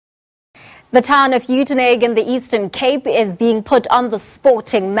The town of Uitenhage in the Eastern Cape is being put on the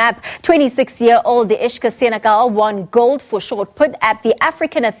sporting map. 26-year-old Ische Senekal won gold for shot put at the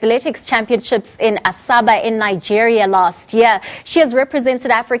African Athletics Championships in Asaba in Nigeria last year. She has represented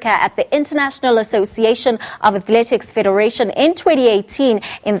Africa at the International Association of Athletics Federation in 2018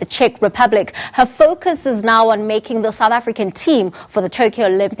 in the Czech Republic. Her focus is now on making the South African team for the Tokyo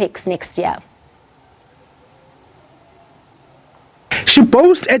Olympics next year. She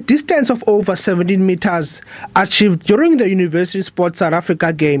boasts a distance of over 17 meters, achieved during the University Sports South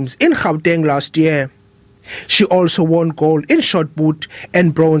Africa Games in Gauteng last year. She also won gold in shot put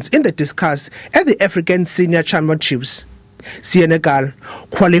and bronze in the discus at the African Senior Championships. Senekal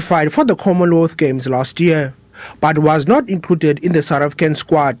qualified for the Commonwealth Games last year, but was not included in the South African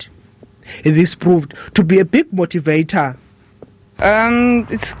squad. This proved to be a big motivator.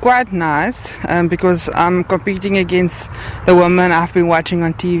 It's quite nice because I'm competing against the women I've been watching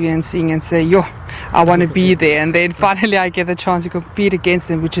on TV and seeing and say, yo, I want to be there. And then finally I get the chance to compete against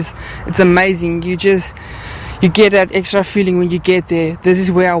them, it's amazing. You get that extra feeling when you get there. This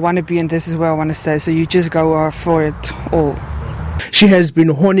is where I want to be and this is where I want to stay. So you just go for it all. She has been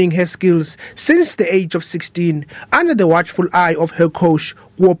honing her skills since the age of 16 under the watchful eye of her coach,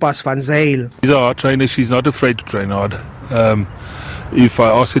 Wopas van Zyl. She's a hard trainer. She's not afraid to train hard. If I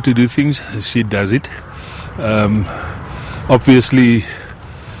ask her to do things, she does it. Obviously,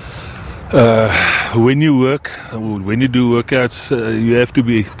 when you do workouts, you have to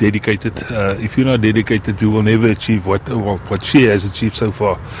be dedicated. If you're not dedicated, you will never achieve what she has achieved so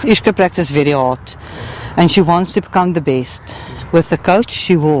far. Ische practices very hard, and she wants to become the best. With the coach,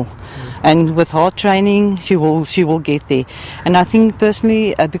 she will. And with hard training, she will get there. And I think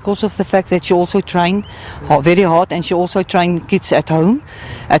personally, because of the fact that she also train very hard, and she also train kids at home,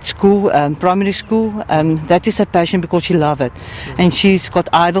 at school, primary school, that is a passion because she loves it. And she's got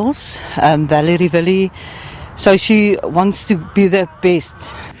idols, Valerie, so she wants to be the best.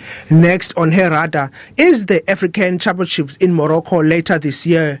 Next on her radar is the African Championships in Morocco later this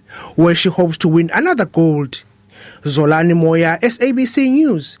year, where she hopes to win another gold. Zolani Moya, SABC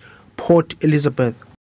News, Port Elizabeth.